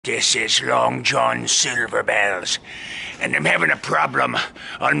This is Long John SilverBells, and I'm having a problem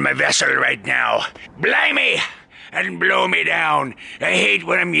on my vessel right now. Blimey! And blow me down. I hate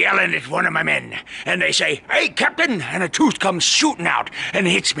when I'm yelling at one of my men, and they say, "Hey, Captain," and a tooth comes shooting out and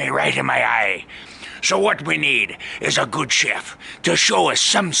hits me right in my eye. So what we need is a good chef to show us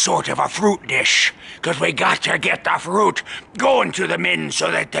some sort of a fruit dish, 'cause we got to get the fruit going to the men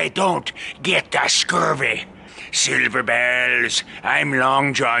so that they don't get the scurvy. SilverBells, I'm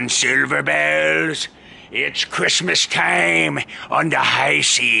Long John SilverBells. It's Christmas time on the high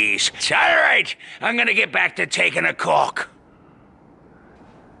seas. It's all right, I'm gonna get back to taking a cork.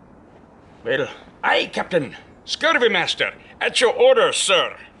 Well, aye, Captain. Scurvy Master, at your orders,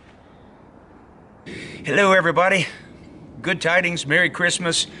 sir. Hello, everybody. Good tidings, Merry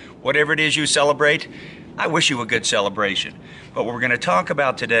Christmas, whatever it is you celebrate. I wish you a good celebration. But what we're going to talk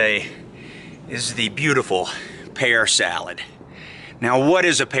about today is the beautiful pear salad. Now, what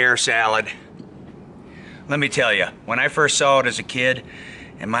is a pear salad? Let me tell you, when I first saw it as a kid,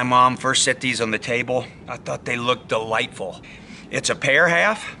 and my mom first set these on the table, I thought they looked delightful. It's a pear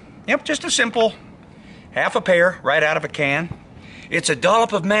half. Yep, just a simple half a pear right out of a can. It's a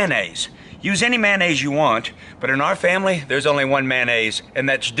dollop of mayonnaise. Use any mayonnaise you want, but in our family, there's only one mayonnaise, and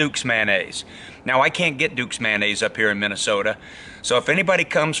that's Duke's mayonnaise. Now, I can't get Duke's mayonnaise up here in Minnesota, so if anybody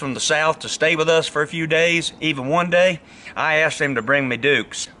comes from the South to stay with us for a few days, even one day, I ask them to bring me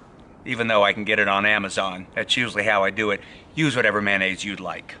Duke's, even though I can get it on Amazon. That's usually how I do it. Use whatever mayonnaise you'd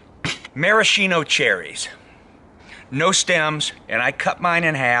like. Maraschino cherries. No stems, and I cut mine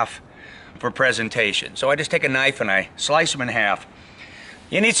in half for presentation. So I just take a knife and I slice them in half.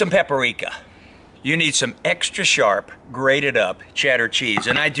 You need some paprika. You need some extra sharp, grated up cheddar cheese,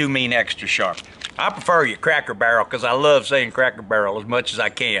 and I do mean extra sharp. I prefer your Cracker Barrel because I love saying Cracker Barrel as much as I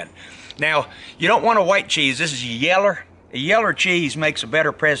can. Now, you don't want a white cheese. This is a yeller. A yeller cheese makes a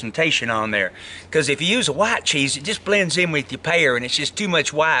better presentation on there, because if you use a white cheese, it just blends in with your pear and it's just too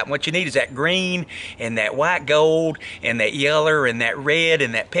much white. And what you need is that green and that white gold and that yeller and that red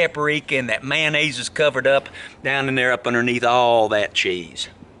and that paprika and that mayonnaise is covered up down in there up underneath all that cheese.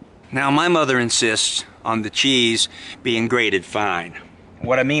 Now, my mother insists on the cheese being grated fine.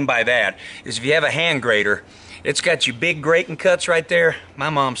 What I mean by that is if you have a hand grater, it's got your big grating cuts right there. My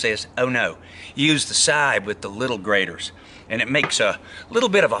mom says, oh no, use the side with the little graters. And it makes a little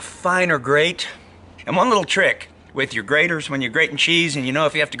bit of a finer grate. And one little trick with your graters when you're grating cheese, and you know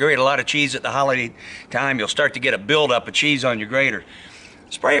if you have to grate a lot of cheese at the holiday time, you'll start to get a buildup of cheese on your grater.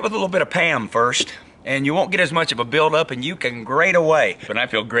 Spray it with a little bit of Pam first, and you won't get as much of a buildup, and you can grate away. And I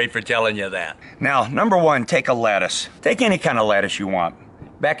feel great for telling you that. Now, number one, take a lettuce. Take any kind of lettuce you want.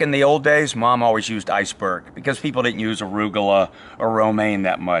 Back in the old days, Mom always used iceberg because people didn't use arugula or romaine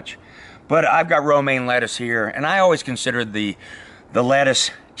that much. But I've got romaine lettuce here, and I always considered the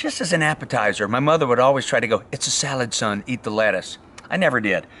lettuce just as an appetizer. My mother would always try to go, "It's a salad, son, eat the lettuce." I never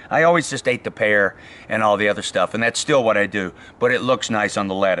did. I always just ate the pear and all the other stuff, and that's still what I do, but it looks nice on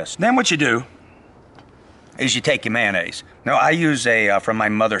the lettuce. Then what you do is you take your mayonnaise. Now, I use from my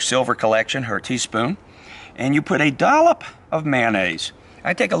Mother Silver collection, her teaspoon, and you put a dollop of mayonnaise.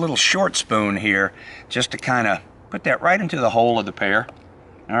 I take a little short spoon here just to kind of put that right into the hole of the pear.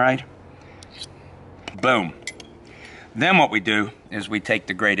 All right? Boom. Then what we do is we take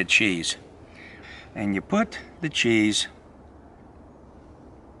the grated cheese and you put the cheese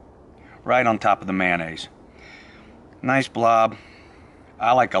right on top of the mayonnaise. Nice blob.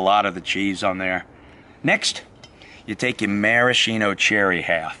 I like a lot of the cheese on there. Next, you take your maraschino cherry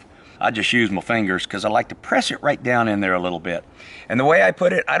half. I just use my fingers because I like to press it right down in there a little bit. And the way I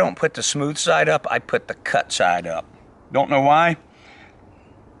put it, I don't put the smooth side up, I put the cut side up. Don't know why.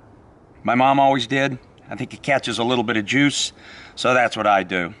 My mom always did. I think it catches a little bit of juice, so that's what I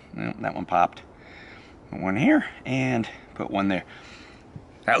do. Well, that one popped. Put one here and put one there.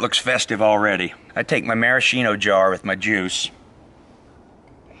 That looks festive already. I take my maraschino jar with my juice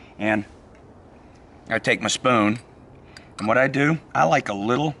and I take my spoon, and what I do, I like a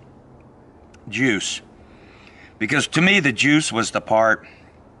little juice, because to me the juice was the part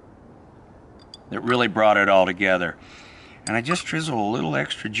that really brought it all together. And I just drizzle a little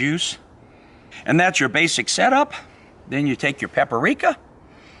extra juice, and that's your basic setup. Then you take your paprika,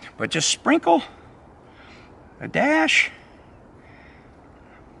 but just sprinkle a dash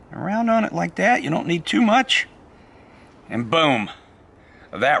around on it like that. You don't need too much, and boom,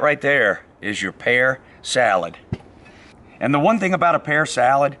 that right there is your pear salad. And the one thing about a pear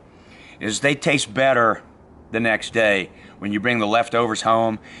salad is they taste better the next day when you bring the leftovers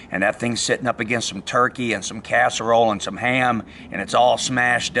home and that thing's sitting up against some turkey and some casserole and some ham and it's all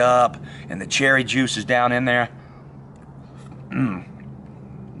smashed up and the cherry juice is down in there.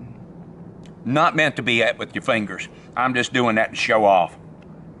 Not meant to be at with your fingers. I'm just doing that to show off.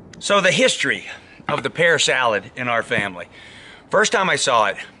 So the history of the pear salad in our family. First time I saw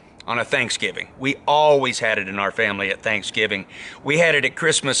it on a Thanksgiving. We always had it in our family at Thanksgiving. We had it at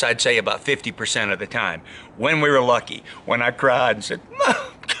Christmas, I'd say about 50% of the time. When we were lucky. When I cried and said, Mom,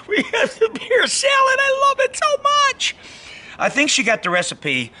 can we have the pear salad? I love it so much. I think she got the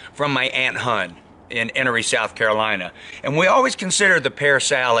recipe from my Aunt Hun in Enoree, South Carolina. And we always considered the pear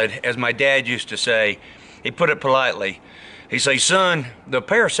salad, as my dad used to say, he put it politely, he'd say, son, the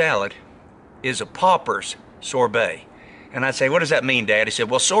pear salad is a pauper's sorbet. And I'd say, what does that mean, Dad? He said,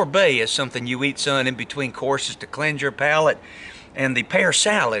 well, sorbet is something you eat, son, in between courses to cleanse your palate. And the pear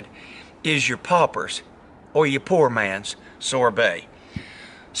salad is your pauper's or your poor man's sorbet.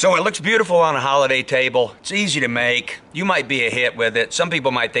 So it looks beautiful on a holiday table. It's easy to make. You might be a hit with it. Some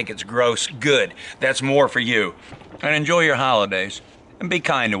people might think it's gross. Good. That's more for you. And enjoy your holidays. And be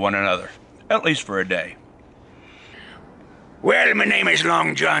kind to one another. At least for a day. Well, my name is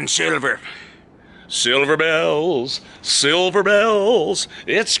Long John Silver. SilverBells, SilverBells,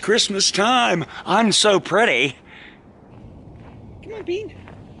 it's Christmas time. I'm so pretty. Come on, Bean.